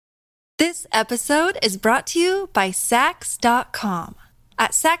This episode is brought to you by Sax.com.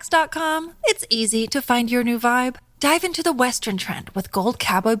 At Sax.com, it's easy to find your new vibe. Dive into the Western trend with gold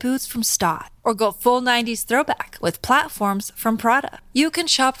cowboy boots from Stott, or go full 90s throwback with platforms from Prada. You can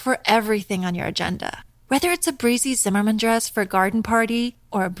shop for everything on your agenda, whether it's a breezy Zimmermann dress for a garden party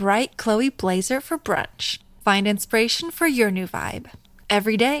or a bright Chloe blazer for brunch. Find inspiration for your new vibe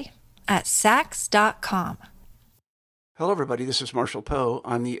every day at Sax.com. Hello, everybody. This is Marshall Poe.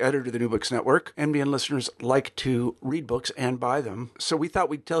 I'm the editor of the New Books Network. NBN listeners like to read books and buy them. So we thought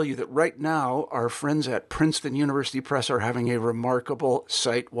we'd tell you that right now, our friends at Princeton University Press are having a remarkable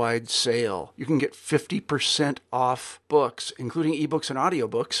site-wide sale. You can get 50% off books, including ebooks and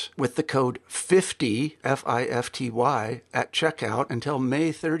audiobooks, with the code 50, F-I-F-T-Y, at checkout until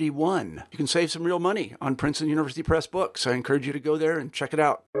May 31. You can save some real money on Princeton University Press books. I encourage you to go there and check it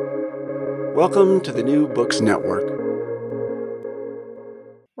out. Welcome to the New Books Network.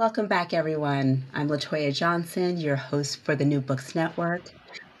 Welcome back, everyone. I'm Latoya Johnson, your host for the New Books Network,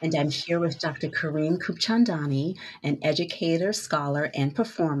 and I'm here with Dr. Kareem Khubchandani, an educator, scholar, and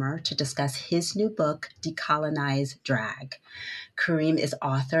performer, to discuss his new book, Decolonize Drag. Kareem is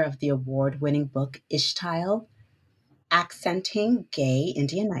author of the award-winning book, Ishtael, Accenting Gay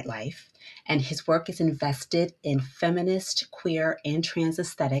Indian Nightlife, and his work is invested in feminist, queer, and trans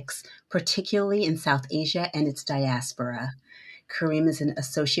aesthetics, particularly in South Asia and its diaspora. Kareem is an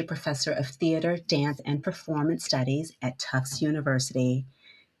associate professor of theater, dance, and performance studies at Tufts University.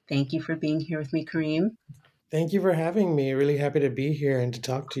 Thank you for being here with me, Kareem. Thank you for having me. Really happy to be here and to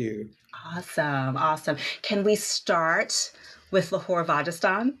talk to you. Awesome. Can we start with Lahore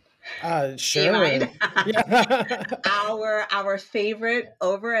Vajistan? Sure. Yeah. Our favorite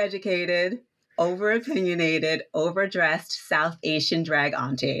overeducated, overopinionated, overdressed South Asian drag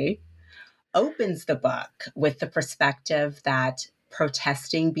auntie opens the book with the perspective that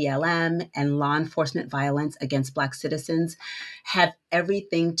protesting BLM and law enforcement violence against Black citizens have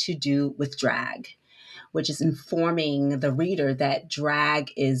everything to do with drag, which is informing the reader that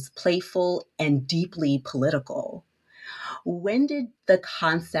drag is playful and deeply political. When did the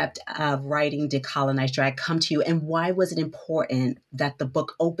concept of writing Decolonize Drag come to you, and why was it important that the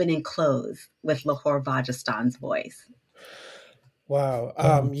book open and close with Lahore Vajistan's voice?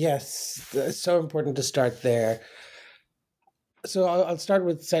 Wow. Yes, it's so important to start there. So I'll start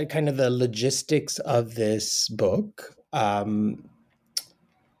with kind of the logistics of this book. I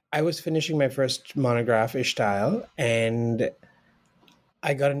was finishing my first monograph, Ishtael, and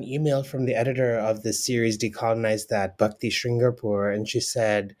I got an email from the editor of this series, Decolonize That, Bhakti Sringarpur, and she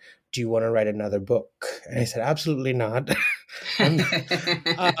said, "Do you want to write another book?" And I said, "Absolutely not."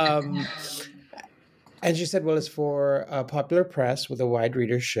 And she said, well, it's for popular press with a wide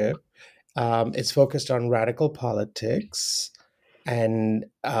readership. It's focused on radical politics and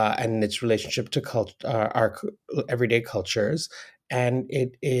its relationship to our everyday cultures. And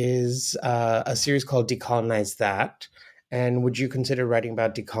it is a series called Decolonize That. And would you consider writing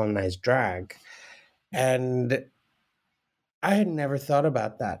about decolonized drag? And I had never thought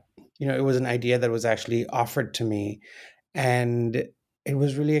about that. It was an idea that was actually offered to me. And it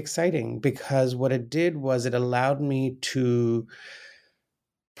was really exciting because what it did was it allowed me to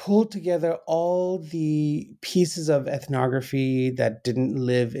pull together all the pieces of ethnography that didn't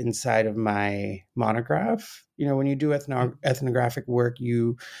live inside of my monograph. When you do ethnographic work,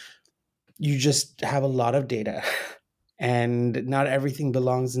 you just have a lot of data and not everything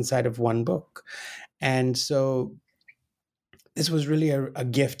belongs inside of one book. And so this was really a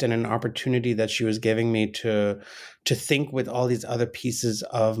gift and an opportunity that she was giving me to think with all these other pieces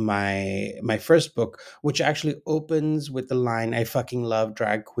of my first book, which actually opens with the line, "I fucking love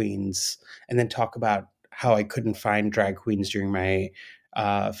drag queens," and then talk about how I couldn't find drag queens during my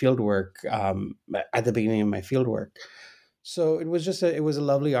field work at the beginning of my field work. So it was it was a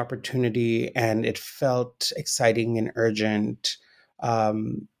lovely opportunity, and it felt exciting and urgent.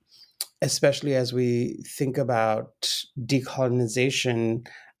 Especially as we think about decolonization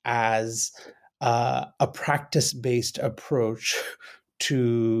as a practice-based approach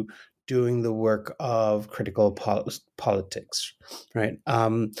to doing the work of critical politics, right?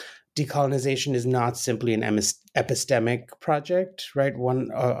 Decolonization is not simply an epistemic project, right?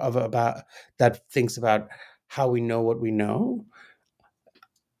 One about that thinks about how we know what we know,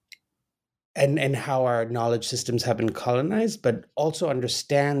 and how our knowledge systems have been colonized, but also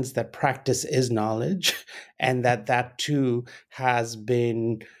understands that practice is knowledge, and that too has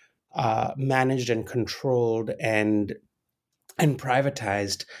been managed and controlled and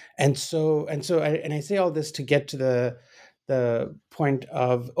privatized. And I say all this to get to the point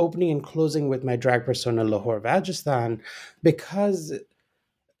of opening and closing with my drag persona Lahore Vajistan, because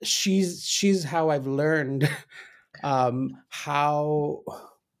she's how I've learned how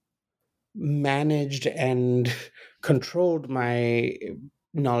managed and controlled my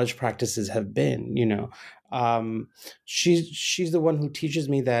knowledge practices have been, she's the one who teaches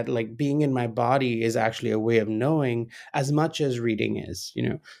me that, like, being in my body is actually a way of knowing as much as reading is,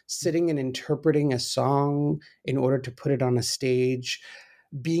 sitting and interpreting a song in order to put it on a stage,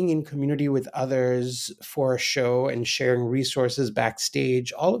 being in community with others for a show and sharing resources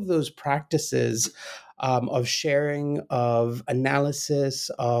backstage, all of those practices of sharing, of analysis,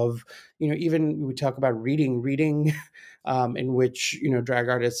 of, even we talk about reading, in which, drag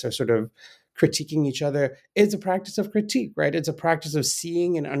artists are sort of critiquing each other, is a practice of critique, right? It's a practice of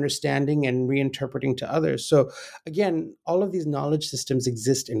seeing and understanding and reinterpreting to others. So again, all of these knowledge systems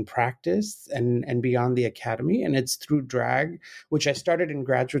exist in practice and beyond the academy. And it's through drag, which I started in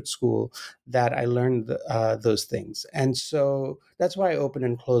graduate school, that I learned those things. And so that's why I open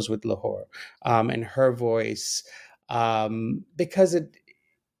and close with Lahore and her voice, because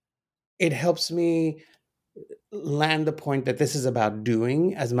it helps me land the point that this is about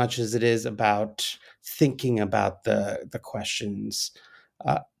doing as much as it is about thinking about the questions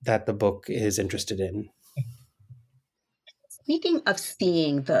that the book is interested in. Speaking of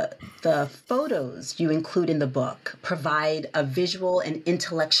seeing, the photos you include in the book provide a visual and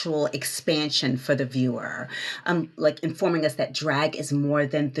intellectual expansion for the viewer, like informing us that drag is more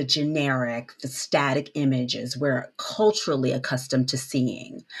than the generic, the static images we're culturally accustomed to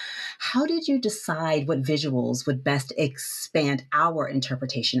seeing. How did you decide what visuals would best expand our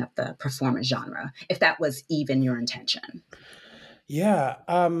interpretation of the performance genre, if that was even your intention? Yeah.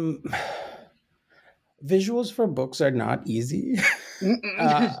 Visuals for books are not easy.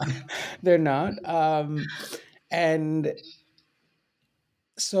 They're not. And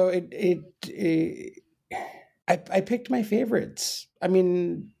so I picked my favorites. I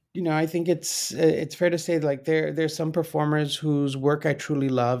mean, I think it's fair to say, like, there's some performers whose work I truly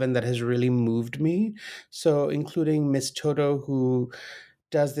love and that has really moved me. So including Miss Toto, who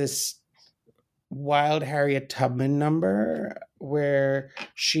does this wild Harriet Tubman number where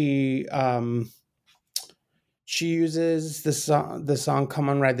she uses the song "Come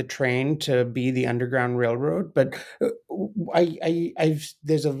on, Ride the Train" to be the Underground Railroad. But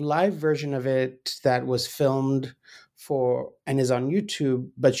there's a live version of it that was filmed and is on YouTube.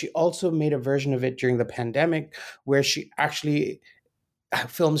 But she also made a version of it during the pandemic where she actually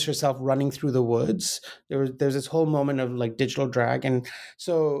films herself running through the woods. There's this whole moment of, like, digital drag, and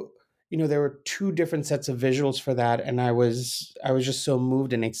so there were two different sets of visuals for that, and I was just so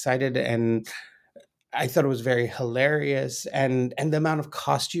moved and excited, and I thought it was very hilarious, and the amount of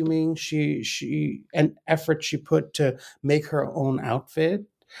costuming she and effort she put to make her own outfit,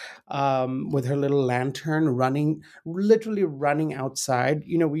 with her little lantern, literally running outside.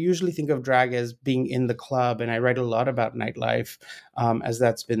 We usually think of drag as being in the club, and I write a lot about nightlife, as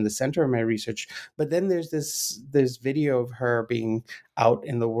that's been the center of my research. But then there's this video of her being out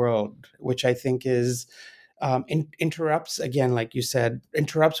in the world, which I think is interrupts, again, like you said,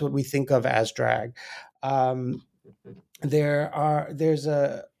 interrupts what we think of as drag. There's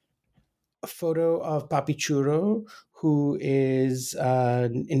a photo of Papi Churro, who is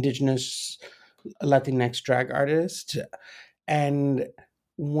an indigenous Latinx drag artist. And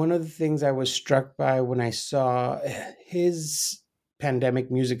one of the things I was struck by when I saw his pandemic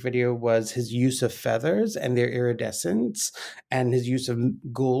music video was his use of feathers and their iridescence, and his use of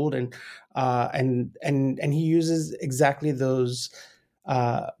gold, and he uses exactly those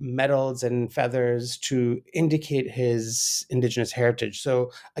metals and feathers to indicate his indigenous heritage.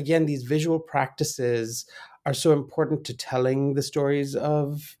 So again, these visual practices are so important to telling the stories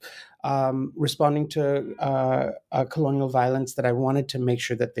of responding to colonial violence, that I wanted to make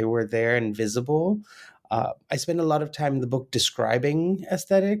sure that they were there and visible. I spent a lot of time in the book describing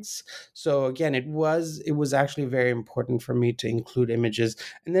aesthetics. So again, it was actually very important for me to include images.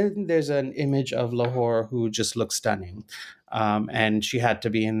 And then there's an image of Lahore who just looks stunning. And she had to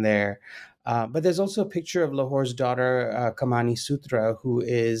be in there. But there's also a picture of Lahore's daughter, Kamani Sutra, who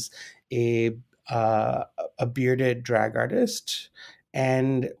is a bearded drag artist.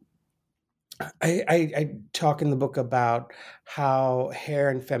 And I talk in the book about how hair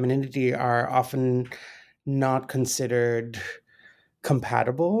and femininity are often not considered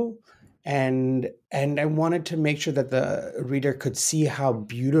compatible, and I wanted to make sure that the reader could see how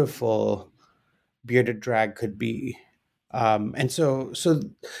beautiful bearded drag could be. And so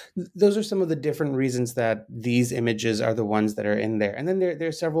those are some of the different reasons that these images are the ones that are in there. And then there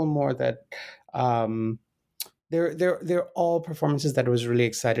are several more that they're all performances that I was really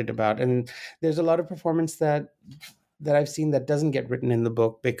excited about. And there's a lot of performance that that I've seen that doesn't get written in the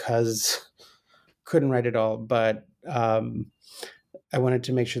book because couldn't write it all. But I wanted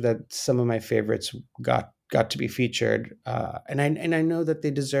to make sure that some of my favorites got to be featured, and I know that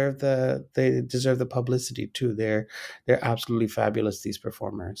they deserve the publicity too. They're absolutely fabulous, these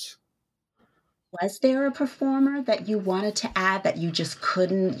performers. Was there a performer that you wanted to add that you just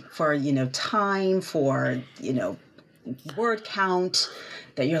couldn't for, time, for, word count,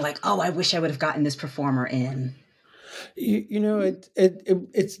 that you're like, oh, I wish I would have gotten this performer in? It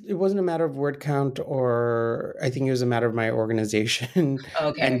wasn't a matter of word count, or I think it was a matter of my organization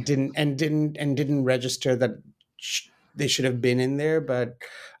Okay. and didn't register that they should have been in there. But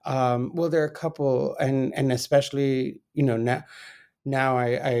well, there are a couple, and especially now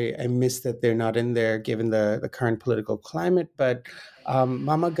I miss that they're not in there given the current political climate. But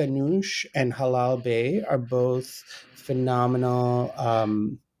Mama Ganoush and Halal Bey are both phenomenal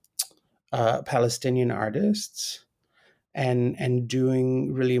Palestinian artists, and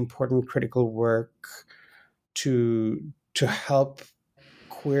doing really important critical work to help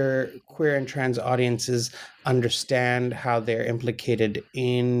queer and trans audiences understand how they're implicated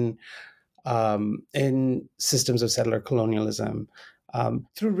in systems of settler colonialism,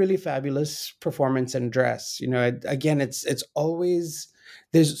 through really fabulous performance and dress. Again, it's always,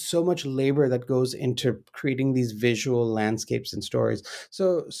 there's so much labor that goes into creating these visual landscapes and stories.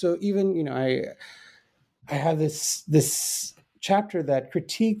 So even I have this chapter that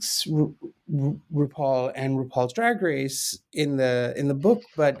critiques RuPaul and RuPaul's Drag Race in the book,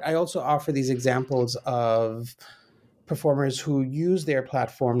 but I also offer these examples of performers who use their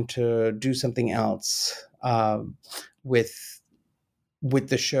platform to do something else, with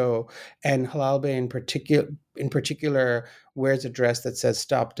the show. And Halal Bey in particular wears a dress that says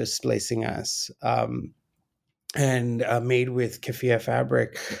 "Stop displacing us." And made with keffiyeh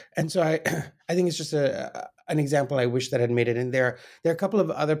fabric. And so I think it's just an example I wish that had made it in there. There are a couple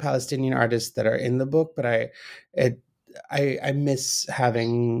of other Palestinian artists that are in the book, but I miss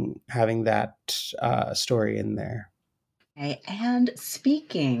having that story in there. Okay. And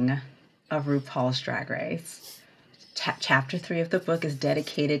speaking of RuPaul's Drag Race, chapter 3 of the book is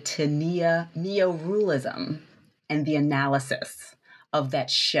dedicated to neo-rulism and the analysis of that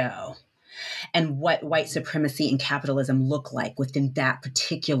show, and what white supremacy and capitalism look like within that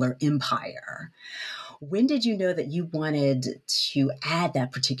particular empire. When did you know that you wanted to add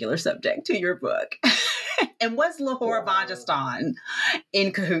that particular subject to your book? And was Lahore Bajistan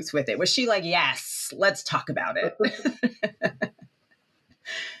in cahoots with it? Was she like, yes, let's talk about it?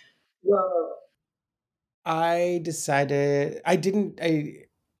 Well, I decided I didn't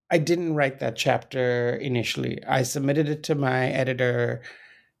write that chapter initially. I submitted it to my editor,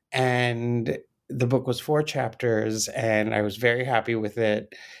 and the book was 4 chapters, and I was very happy with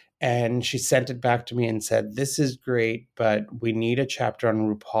it. And she sent it back to me and said, "This is great, but we need a chapter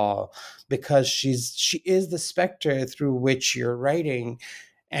on RuPaul, because she is the specter through which you're writing,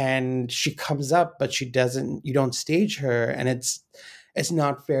 and she comes up, but she doesn't. You don't stage her, and it's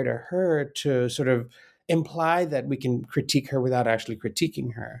not fair to her to sort of imply that we can critique her without actually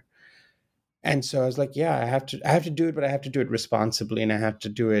critiquing her." And so I was like, yeah, I have to do it, but I have to do it responsibly, and I have to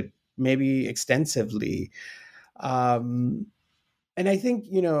do it maybe extensively. Um, and I think,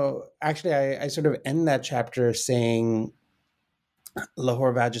 actually, I sort of end that chapter saying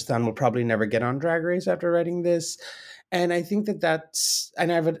Lahore Vajistan will probably never get on Drag Race after writing this. And I think and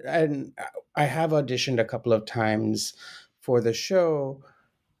I have auditioned a couple of times for the show.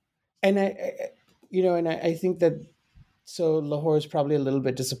 And I think that, so Lahore is probably a little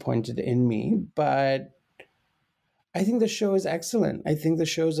bit disappointed in me, but I think the show is excellent. I think the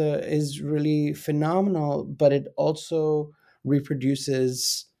show is really phenomenal, but it also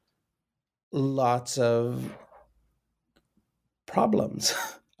reproduces lots of problems,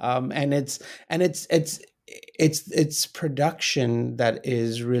 and it's production that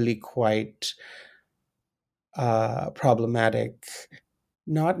is really quite problematic.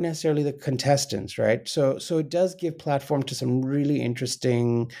 Not necessarily the contestants, right? So it does give platform to some really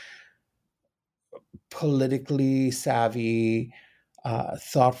interesting, politically savvy,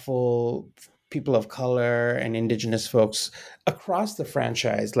 thoughtful people of color and indigenous folks across the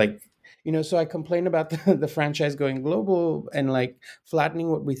franchise. So I complain about the franchise going global and like flattening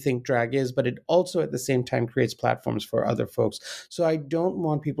what we think drag is, but it also at the same time creates platforms for other folks. So I don't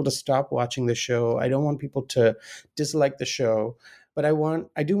want people to stop watching the show. I don't want people to dislike the show, but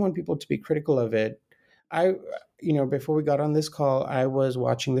I do want people to be critical of it. Before we got on this call, I was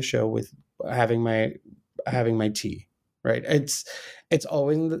watching the show with having my tea, right? It's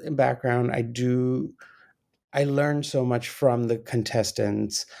always in the background. I learn so much from the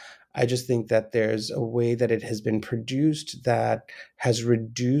contestants. I just think that there's a way that it has been produced that has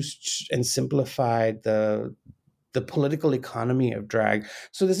reduced and simplified the political economy of drag.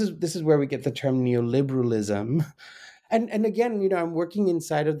 So this is where we get the term neoliberalism. And again, I'm working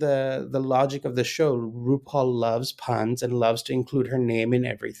inside of the logic of the show. RuPaul loves puns and loves to include her name in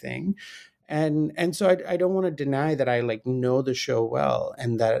everything. And so I don't want to deny that I like know the show well,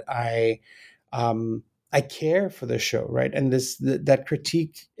 and that I care for the show, right? And that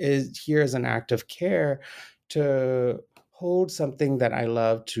critique is here as an act of care to hold something that I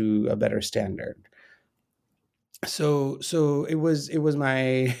love to a better standard. So it was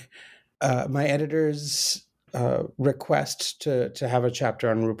my my editor's request to have a chapter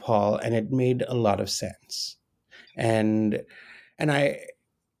on RuPaul, and it made a lot of sense. And I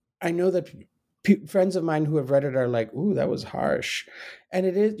know that friends of mine who have read it are like, "Ooh, that was harsh," and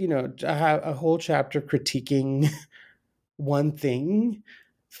it is. To have a whole chapter critiquing one thing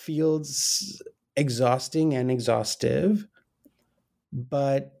feels exhausting and exhaustive.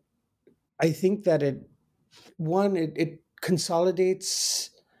 But I think that it consolidates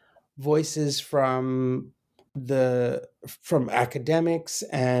voices from academics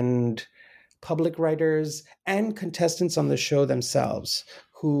and public writers and contestants on the show themselves,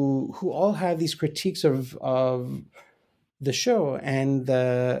 who all have these critiques of the show and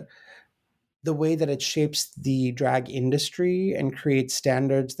the way that it shapes the drag industry and creates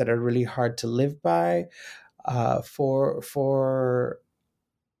standards that are really hard to live by for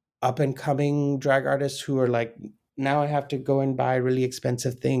up and coming drag artists who are like, now I have to go and buy really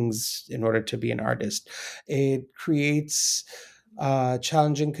expensive things in order to be an artist. It creates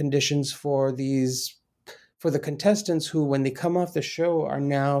challenging conditions for the contestants who, when they come off the show, are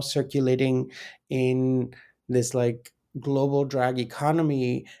now circulating in this like global drag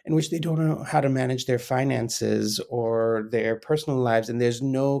economy in which they don't know how to manage their finances or their personal lives, and there's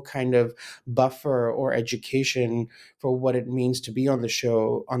no kind of buffer or education for what it means to be on the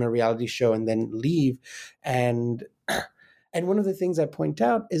show, on a reality show, and then leave. And one of the things I point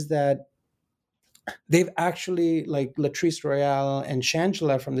out is that they've actually, like Latrice Royale and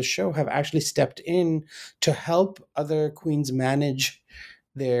Shangela from the show, have actually stepped in to help other queens manage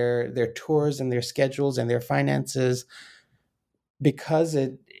their tours and their schedules and their finances, because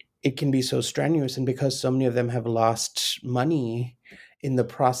it can be so strenuous, and because so many of them have lost money in the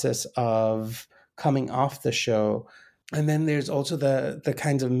process of coming off the show. And then there's also the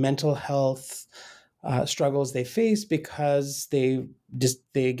kinds of mental health struggles they face, because they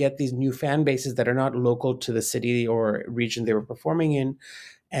get these new fan bases that are not local to the city or region they were performing in,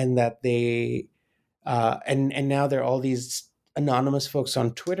 and that they and now there are all these anonymous folks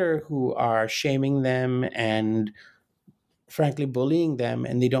on Twitter who are shaming them and frankly bullying them,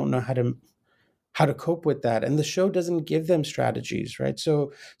 and they don't know how to cope with that, and the show doesn't give them strategies, right?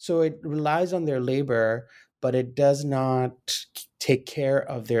 So it relies on their labor, but it does not take care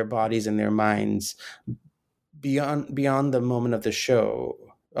of their bodies and their minds beyond the moment of the show,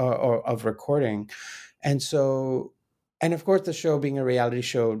 or of recording. And of course, the show, being a reality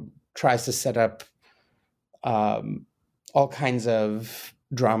show, tries to set up all kinds of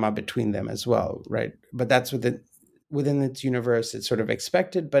drama between them as well, right? But that's within its universe, it's sort of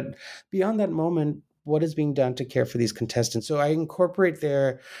expected. But beyond that moment, what is being done to care for these contestants? So I incorporate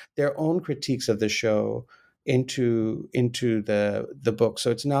their own critiques of the show into the book.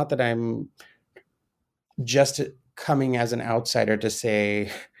 So it's not that I'm just coming as an outsider to say,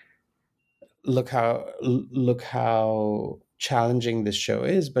 look how challenging this show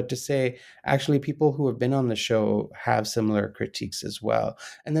is, but to say, actually, people who have been on the show have similar critiques as well.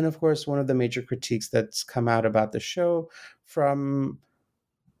 And then, of course, one of the major critiques that's come out about the show from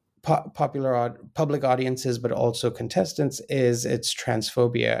public audiences, but also contestants, is its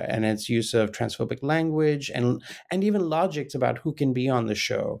transphobia and its use of transphobic language and even logics about who can be on the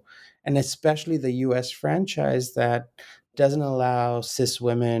show, and especially the U.S. franchise that doesn't allow cis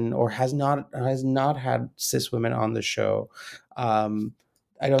women, or has not had cis women on the show. I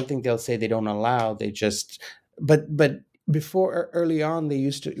don't think they'll say they don't allow. They just but before, early on, they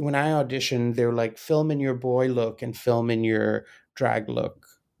used to, when I auditioned, they were like, film in your boy look and film in your drag look,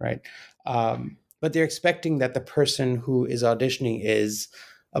 right? But they're expecting that the person who is auditioning is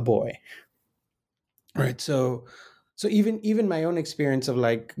a boy, right? So even my own experience of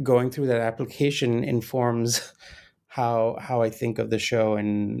like going through that application informs how I think of the show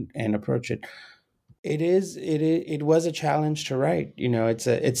and approach it. It was a challenge to write.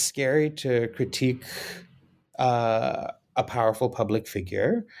 It's scary to critique a powerful public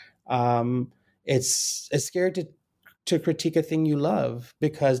figure. It's scary to critique a thing you love,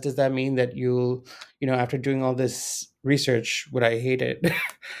 because does that mean that you'll, after doing all this research, would I hate it?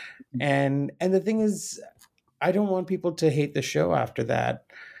 And the thing is, I don't want people to hate the show after that.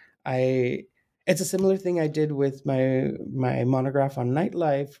 I It's a similar thing I did with my monograph on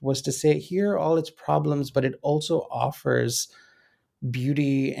nightlife, was to say here are all its problems, but it also offers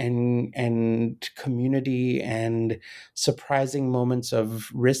beauty and community and surprising moments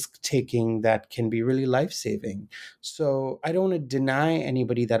of risk taking that can be really life-saving. So I don't want to deny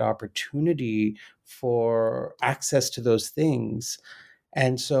anybody that opportunity for access to those things.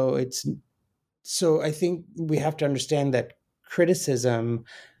 And so I think we have to understand that criticism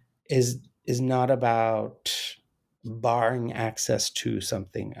is not about barring access to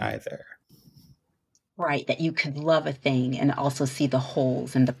something either. Right, that you could love a thing and also see the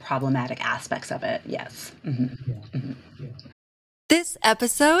holes and the problematic aspects of it. Yes. This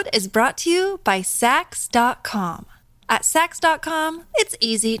episode is brought to you by Sax.com. At Sax.com, it's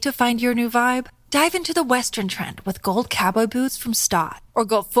easy to find your new vibe. Dive into the Western trend with gold cowboy boots from Stott, or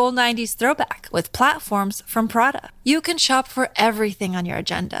go full 90s throwback with platforms from Prada. You can shop for everything on your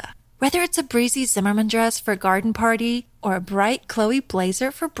agenda, whether it's a breezy Zimmermann dress for a garden party or a bright Chloe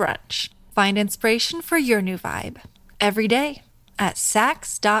blazer for brunch. Find inspiration for your new vibe every day at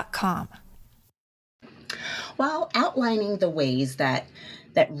Sax.com. While outlining the ways that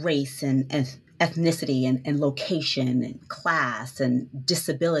race and ethnicity and location and class and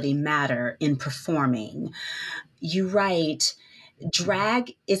disability matter in performing, you write,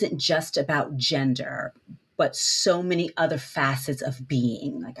 drag isn't just about gender, but so many other facets of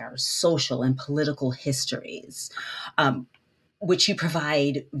being, like our social and political histories, which you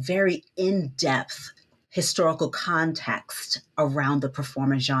provide very in-depth historical context around the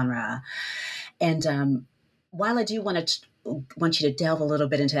performance genre. And while I do want you to delve a little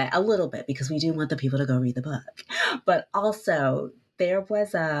bit into that, a little bit, because we do want the people to go read the book, but also there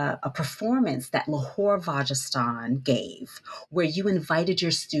was a performance that Lahore Vajastan gave where you invited your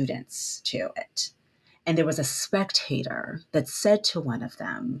students to it. And there was a spectator that said to one of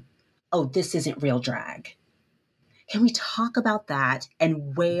them, "Oh, this isn't real drag." Can we talk about that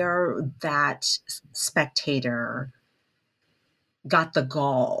and where that spectator got the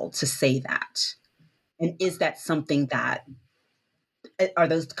gall to say that? And is that something that, are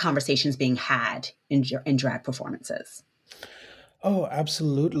those conversations being had in drag performances? Oh,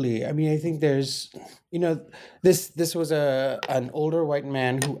 absolutely. I mean, I think there's, this was an older white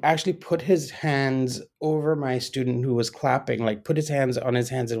man who actually put his hands over my student who was clapping, like put his hands on his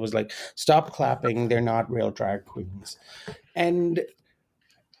hands and was like, "Stop clapping. They're not real drag queens." And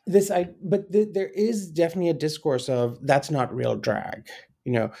there is definitely a discourse of that's not real drag.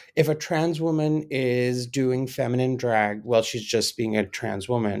 If a trans woman is doing feminine drag, well, she's just being a trans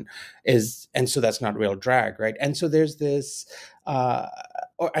woman, and so that's not real drag, right? And so there's this,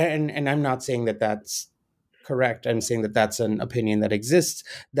 and I'm not saying that that's correct. I'm saying that that's an opinion that exists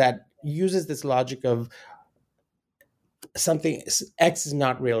that uses this logic of something X is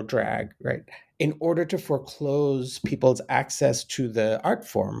not real drag, right? In order to foreclose people's access to the art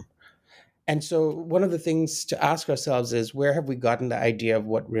form. And so one of the things to ask ourselves is, where have we gotten the idea of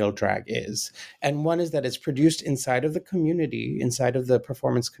what real drag is? And one is that it's produced inside of the community, inside of the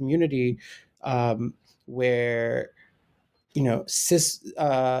performance community, where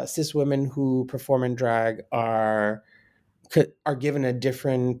cis women who perform in drag are given a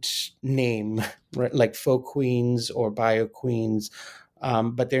different name, right? Like folk queens or bio queens,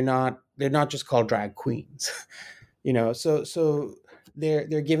 but they're not just called drag queens. So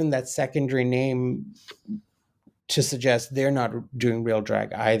they're given that secondary name to suggest they're not doing real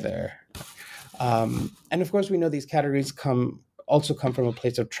drag either. And of course, we know these categories come from a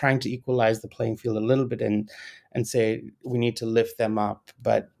place of trying to equalize the playing field a little bit and say we need to lift them up.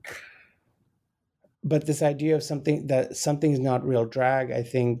 But this idea of something's not real drag, I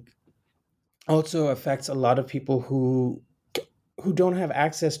think, also affects a lot of people who don't have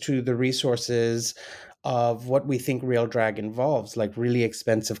access to the resources of what we think real drag involves, like really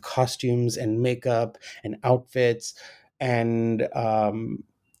expensive costumes and makeup and outfits, and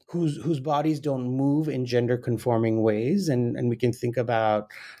whose bodies don't move in gender conforming ways. And we can think about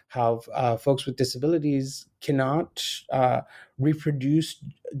how folks with disabilities cannot reproduce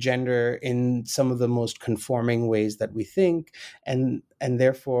gender in some of the most conforming ways that we think, and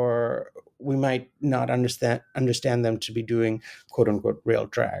therefore we might not understand them to be doing quote unquote real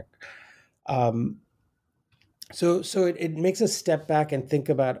drag. So it makes us step back and think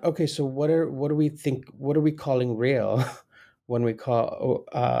about, okay, so what are we calling real when we call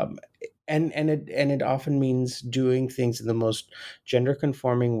and it often means doing things in the most gender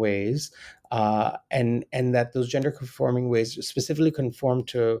conforming ways, and that those gender conforming ways specifically conform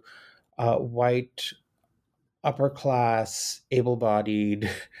to white upper class, able-bodied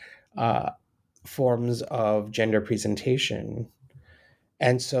forms of gender presentation.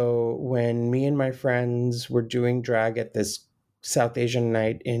 And so when me and my friends were doing drag at this South Asian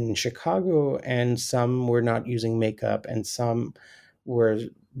night in Chicago, and some were not using makeup, and some were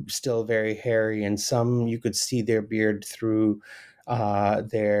still very hairy, and some you could see their beard through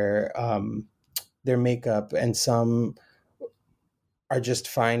their makeup, and some are just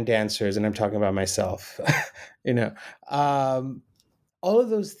fine dancers, and I'm talking about myself, you know. All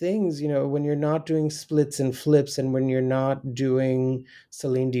of those things, when you're not doing splits and flips, and when you're not doing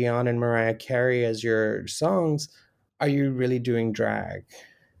Celine Dion and Mariah Carey as your songs, are you really doing drag?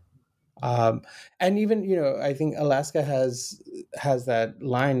 And even, I think Alaska has that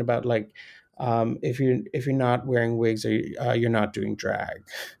line about like, if you're not wearing wigs, or you're not doing drag.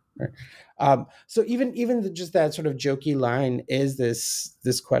 Right? So even just that sort of jokey line is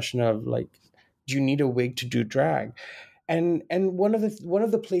this question of like, do you need a wig to do drag? And one of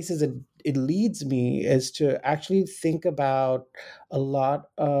the places it leads me is to actually think about a lot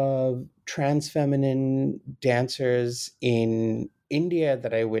of trans feminine dancers in India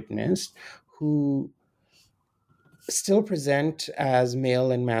that I witnessed, who still present as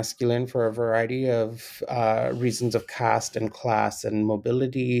male and masculine for a variety of reasons of caste and class and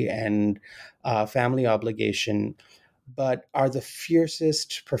mobility and family obligation, but are the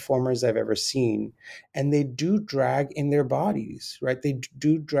fiercest performers I've ever seen. And they do drag in their bodies, right? They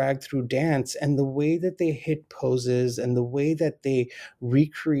do drag through dance, and the way that they hit poses and the way that they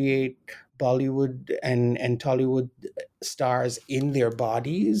recreate Bollywood and Tollywood stars in their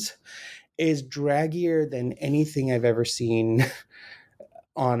bodies is draggier than anything I've ever seen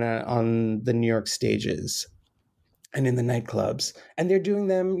on the New York stages and in the nightclubs. And they're doing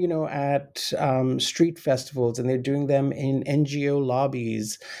them, at street festivals, and they're doing them in NGO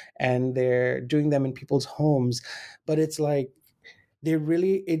lobbies, and they're doing them in people's homes. But it's like they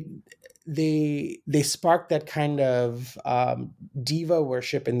spark that kind of diva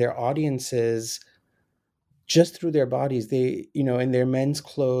worship in their audiences just through their bodies. They, in their men's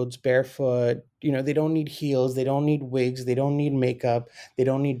clothes, barefoot, they don't need heels, they don't need wigs, they don't need makeup, they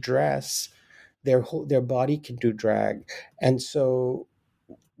don't need dress. Their body can do drag. And so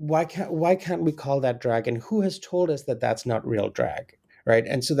why can't we call that drag? And who has told us that that's not real drag, right?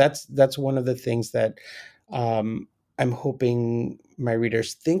 And so that's one of the things that I'm hoping my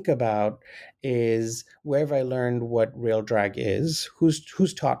readers think about is, where have I learned what real drag is?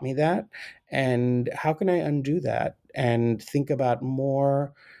 Who's taught me that? And how can I undo that and think about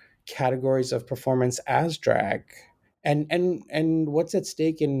more categories of performance as drag? And what's at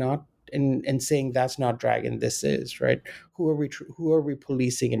stake in not in saying that's not drag and this is, right? Who are we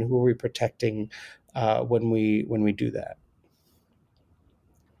policing, and who are we protecting when we do that?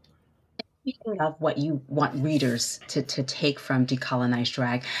 Speaking of what you want readers to take from Decolonize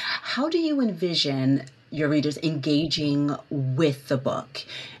Drag, how do you envision your readers engaging with the book?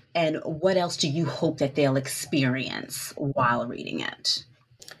 And what else do you hope that they'll experience while reading it?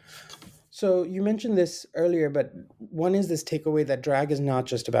 So you mentioned this earlier, but one is this takeaway that drag is not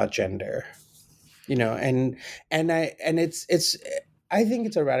just about gender, and it's I think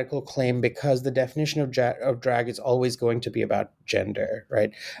it's a radical claim, because the definition of drag is always going to be about gender,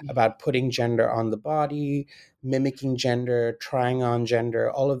 right? About putting gender on the body, mimicking gender, trying on gender,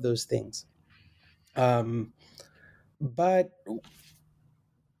 all of those things. But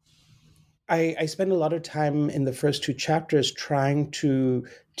I spend a lot of time in the first two chapters trying to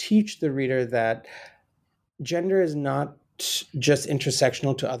teach the reader that gender is not just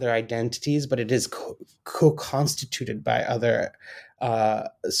intersectional to other identities, but it is co-constituted by other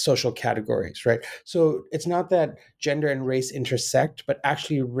social categories, right? So it's not that gender and race intersect, but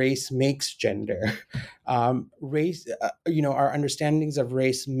actually race makes gender. Our understandings of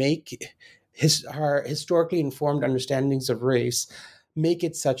race our historically informed understandings of race make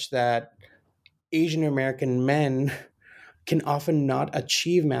it such that Asian American men can often not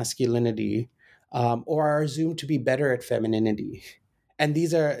achieve masculinity, or are assumed to be better at femininity. And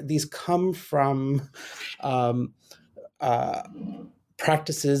these come from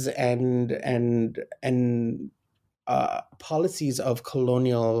practices and policies of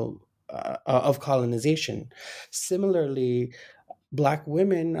colonization. Similarly, Black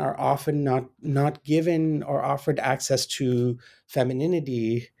women are often not given or offered access to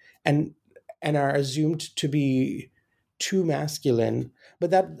femininity, and are assumed to be too masculine, but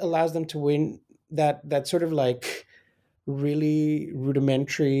that allows them to win that sort of like really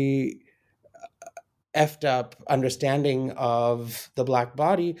rudimentary effed up understanding of the Black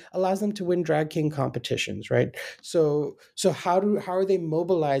body allows them to win drag king competitions, right? So how are they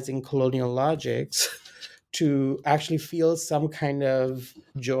mobilizing colonial logics to actually feel some kind of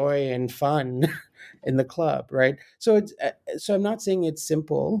joy and fun in the club, right? So so I'm not saying it's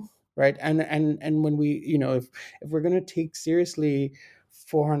simple, right? And when we, if we're going to take seriously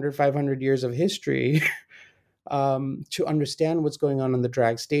 400, 500 years of history, to understand what's going on the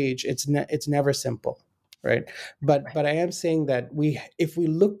drag stage, it's never simple, right? But I am saying that if we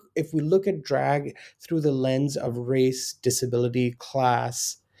look at drag through the lens of race, disability,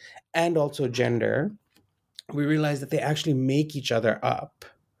 class, and also gender, we realize that they actually make each other up,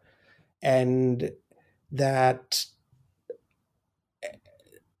 and that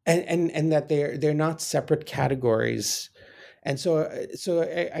and that they're not separate categories. And so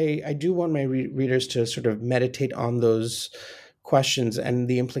I do want my readers to sort of meditate on those questions and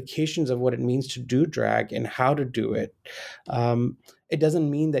the implications of what it means to do drag and how to do it. It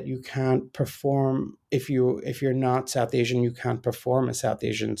doesn't mean that you can't perform if you're not South Asian, you can't perform a South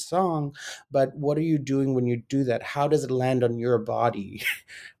Asian song. But what are you doing when you do that? How does it land on your body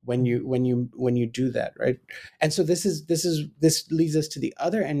when you do that, right? And so this leads us to the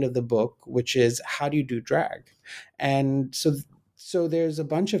other end of the book, which is how do you do drag? And so there's a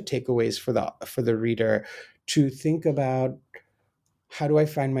bunch of takeaways for the reader to think about. How do I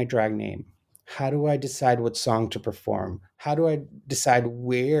find my drag name? How do I decide what song to perform? How do I decide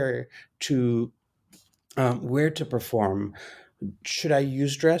where to perform? Should I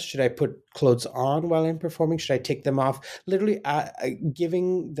use dress? Should I put clothes on while I'm performing? Should I take them off? Literally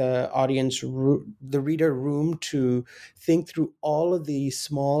giving the audience, the reader, room to think through all of the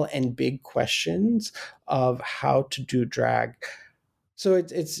small and big questions of how to do drag. So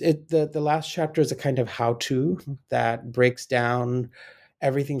the last chapter is a kind of how-to that breaks down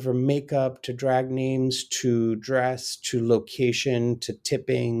everything from makeup to drag names to dress to location to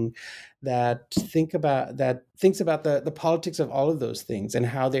tipping, that thinks about the politics of all of those things and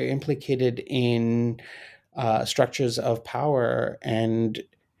how they're implicated in structures of power. And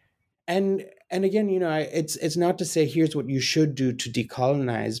again, it's not to say here's what you should do to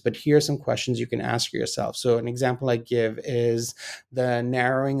decolonize, but here are some questions you can ask yourself. So an example I give is the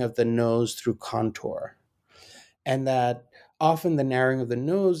narrowing of the nose through contour, and that often the narrowing of the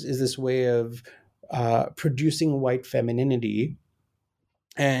nose is this way of producing white femininity.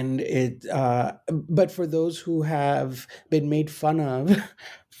 And but for those who have been made fun of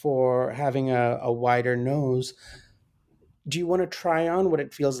for having a wider nose, do you want to try on what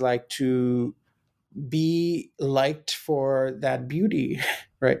it feels like to be liked for that beauty,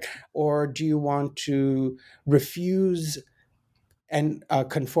 right? Or do you want to refuse and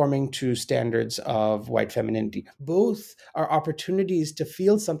conforming to standards of white femininity? Both are opportunities to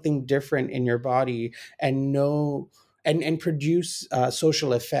feel something different in your body and know and produce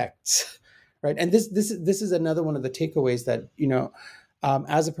social effects, right? And this is another one of the takeaways that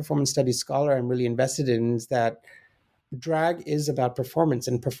as a performance studies scholar, I'm really invested in, is that drag is about performance,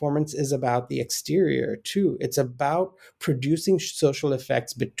 and performance is about the exterior too. It's about producing social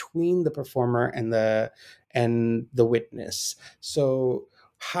effects between the performer and the witness. So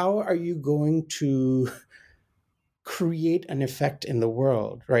how are you going to create an effect in the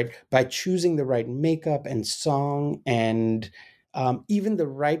world, right? By choosing the right makeup and song, and even the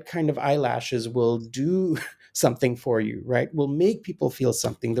right kind of eyelashes will do something for you, right? Will make people feel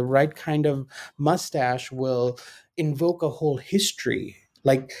something. The right kind of mustache will invoke a whole history.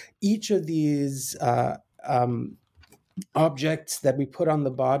 Like each of these objects that we put on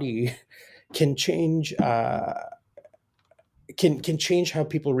the body can change can change how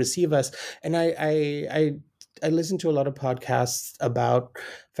people receive us. And I listen to a lot of podcasts about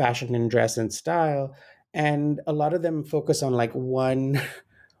fashion and dress and style, and a lot of them focus on like one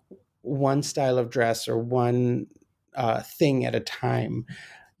style of dress or one thing at a time.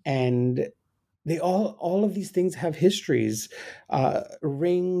 And they all of these things have histories,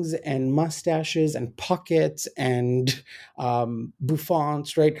 rings and mustaches and pockets and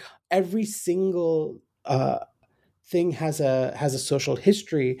bouffants, right? Every single thing has a social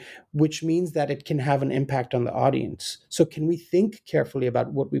history, which means that it can have an impact on the audience. So can we think carefully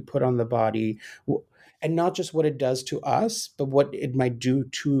about what we put on the body, and not just what it does to us, but what it might do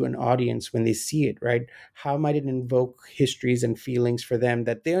to an audience when they see it, right? How might it invoke histories and feelings for them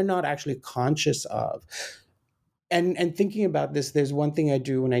that they're not actually conscious of? And thinking about this, there's one thing I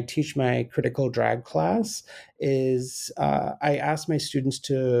do when I teach my critical drag class is I ask my students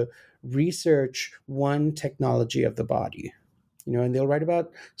to research one technology of the body, and they'll write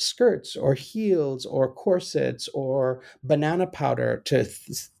about skirts or heels or corsets or banana powder to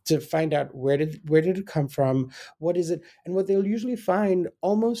find out where did it come from, what is it. And what they'll usually find,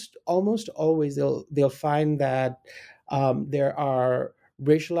 almost always, they'll find that there are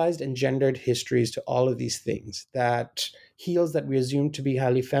racialized and gendered histories to all of these things, that heels that we assume to be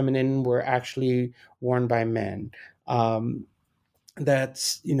highly feminine were actually worn by men. That,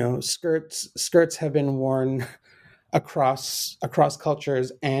 skirts have been worn across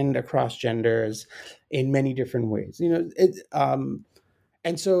cultures and across genders in many different ways.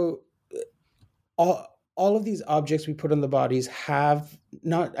 And so all of these objects we put on the bodies have,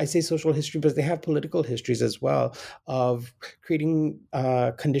 not, I say social history, but they have political histories as well, of creating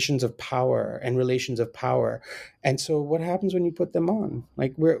conditions of power and relations of power. And so what happens when you put them on?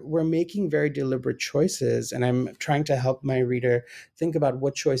 Like, we're making very deliberate choices, and I'm trying to help my reader think about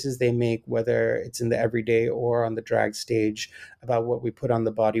what choices they make, whether it's in the everyday or on the drag stage, about what we put on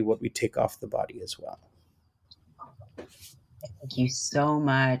the body, what we take off the body as well. Thank you so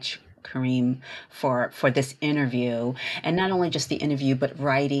much, Kareem, for this interview, and not only just the interview, but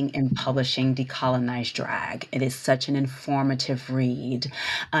writing and publishing Decolonize Drag. It is such an informative read,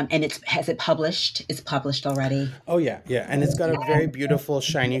 and has it published? It's published already. Oh yeah, and it's got a very beautiful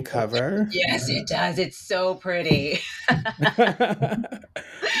shiny cover. Yes, it does. It's so pretty.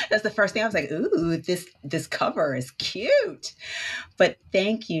 That's the first thing I was like, ooh, this cover is cute. But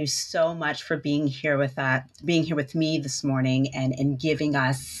thank you so much for being here with me this morning, and giving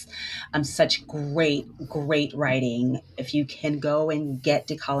us such great writing. If you can go and get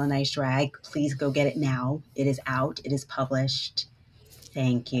Decolonized Drag, please go get it now. It is out. It is published.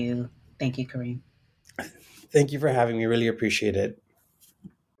 Thank you. Thank you, Kareem. Thank you for having me. Really appreciate it.